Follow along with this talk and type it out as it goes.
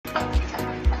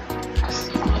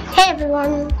Hey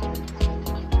everyone!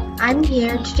 I'm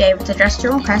here today with a Dress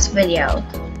to Impress video.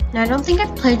 Now I don't think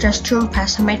I've played Dress to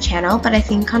Impress on my channel, but I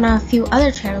think on a few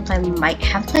other channels I might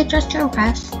have played Dress to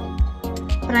Impress.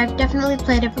 But I've definitely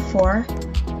played it before,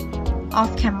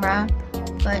 off camera.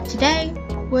 But today,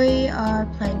 we are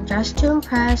playing Dress to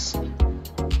Impress.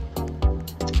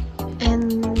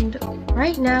 And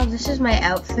right now, this is my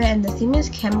outfit and the theme is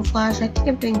camouflage. I think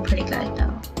I'm doing pretty good though.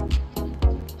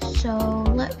 So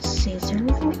let's see, is there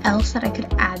anything else that I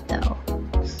could add though?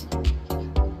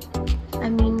 I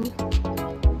mean,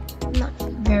 I'm not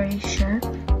very sure.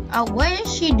 What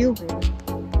is she doing?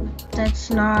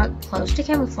 That's not close to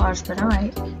camouflage, but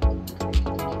alright.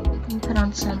 Put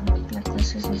on some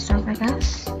necklaces and stuff, I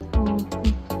guess.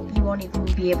 You won't even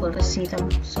be able to see them,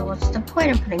 so what's the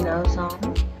point of putting those on?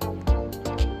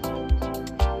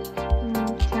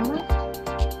 Camera?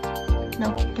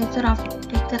 No, take that off,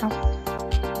 take that off.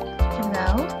 There we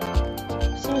go.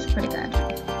 Seems pretty good.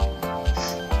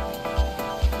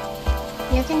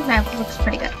 Yeah, I think my outfit looks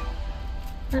pretty good.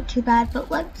 Not too bad,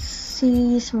 but let's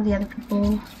see some of the other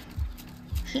people.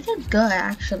 She did good,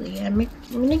 actually. I'm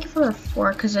gonna give her a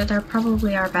 4 because there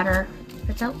probably are better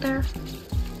fits out there.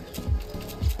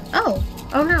 Oh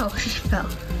no, she fell.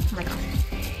 Oh my gosh.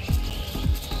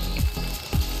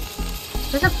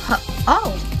 There's a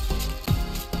oh!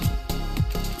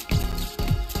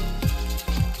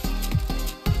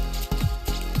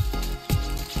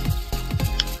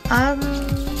 I'll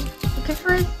give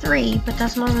her a 3, but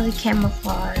that's not really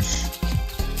camouflage.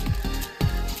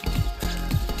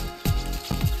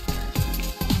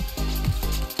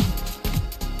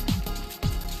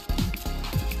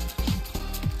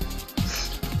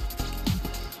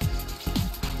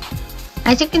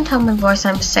 As you can tell my voice,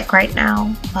 I'm sick right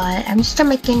now, but I'm still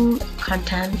making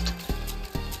content.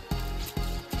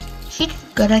 She did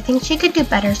good. I think she could do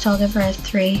better, so I'll give her a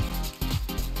 3.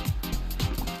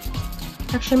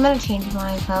 Actually, I'm gonna change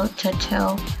my vote to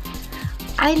 2.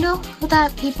 I know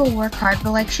that people work hard,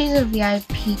 but like she's a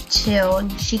VIP too, and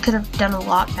she could have done a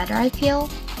lot better, I feel.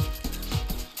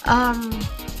 I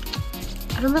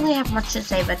don't really have much to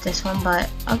say about this one, but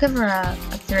I'll give her a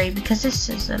 3 because this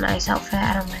is a nice outfit.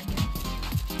 I don't mind it.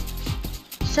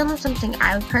 Still not something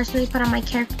I would personally put on my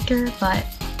character, but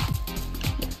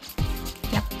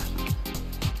yep.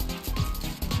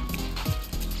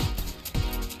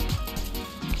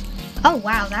 Oh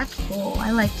wow, that's cool.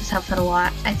 I like this outfit a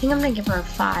lot. I think I'm gonna give her a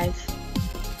 5.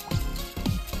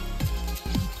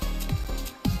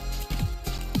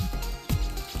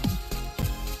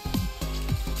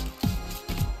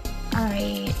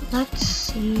 Alright, let's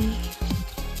see.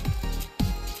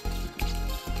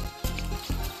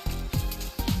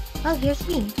 Oh, here's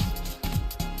me.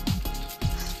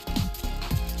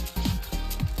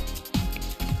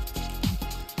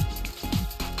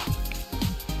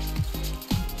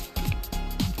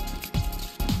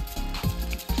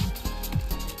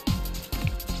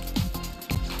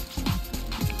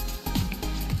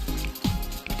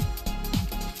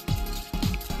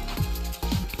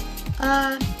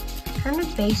 Kind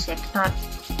of basic, not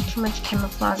too much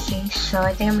camouflagey, so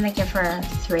I think I'm gonna give her a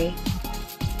 3.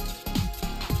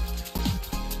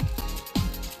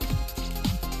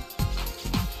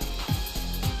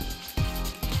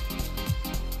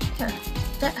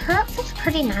 Her outfit's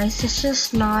pretty nice, it's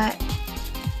just not,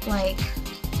 like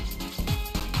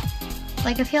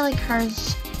I feel like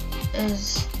hers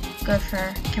is good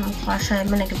for camouflage, so I'm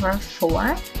gonna give her a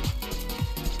 4.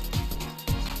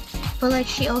 But like,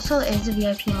 she also is a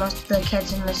VIP, most of the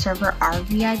kids in the server are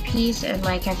VIPs, and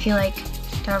like, I feel like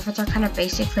the outfits are kind of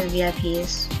basic for the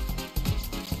VIPs.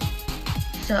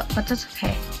 So, but that's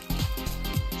okay.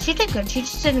 She did good, she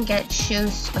just didn't get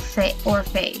shoes or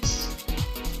face.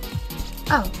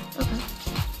 Oh, okay.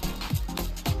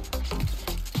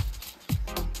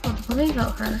 Well, let me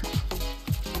vote her.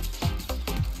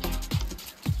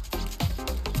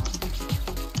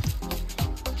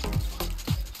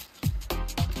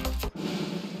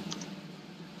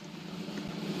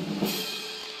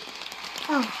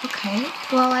 Oh, okay.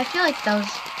 Well, I feel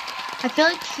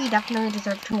like she definitely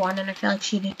deserved to win, and I feel like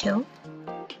she did too.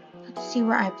 Let's see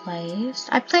where I placed.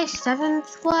 I placed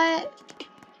 7th, what?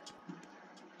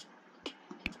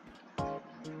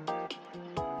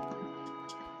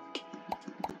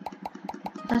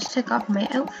 Let's take off my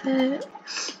outfit.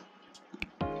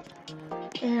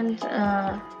 And,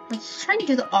 let's try and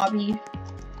do the obby.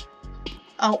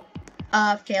 Oh,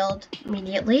 failed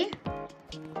immediately.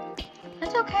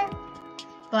 That's okay.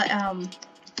 But,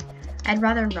 I'd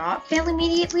rather not fail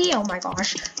immediately. Oh my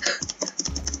gosh.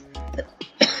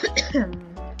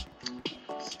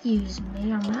 Excuse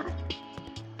me on that.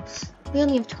 We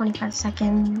only have 25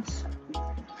 seconds.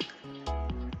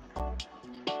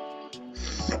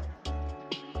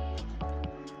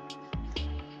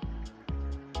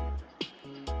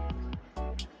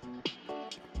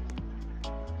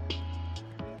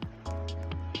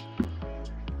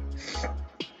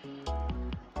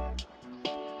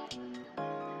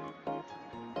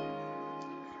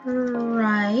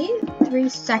 Right, 3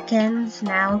 seconds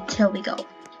now till we go.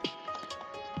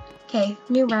 Okay,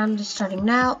 new round is starting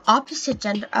now. Opposite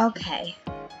gender, okay.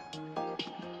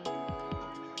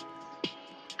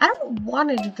 I don't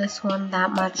want to do this one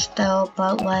that much though,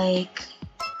 but like,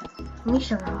 let me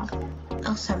server hop.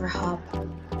 I'll server hop.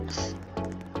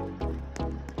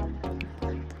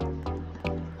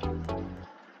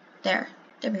 There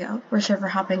we go. We're server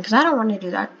hopping because I don't want to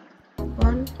do that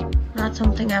one. Not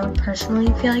something I would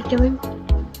personally feel like doing.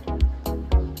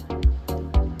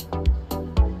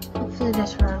 Hopefully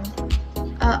this round.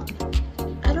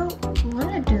 I don't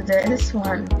want to do this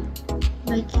one.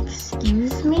 Like,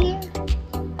 excuse me?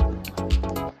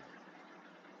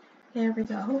 There we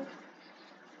go.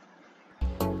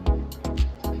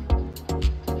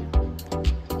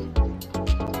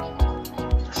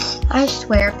 I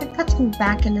swear, if it puts me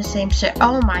back in the same shit,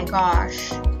 oh my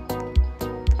gosh.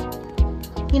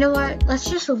 You know what? Let's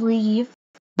just leave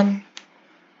and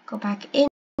go back in.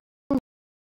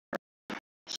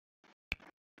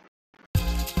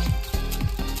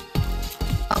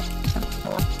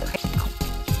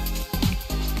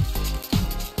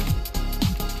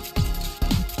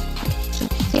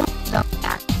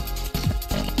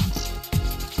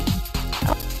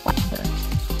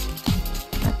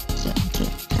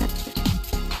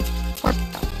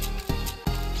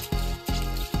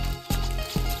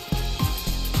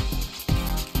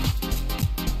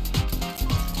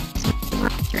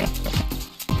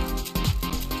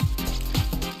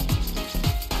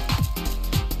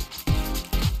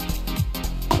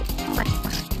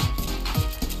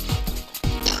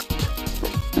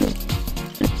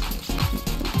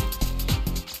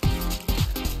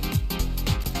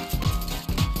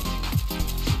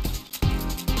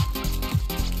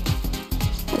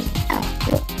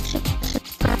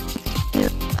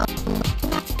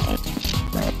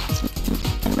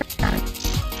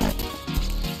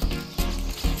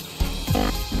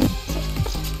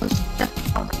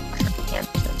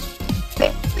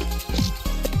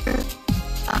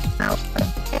 Out.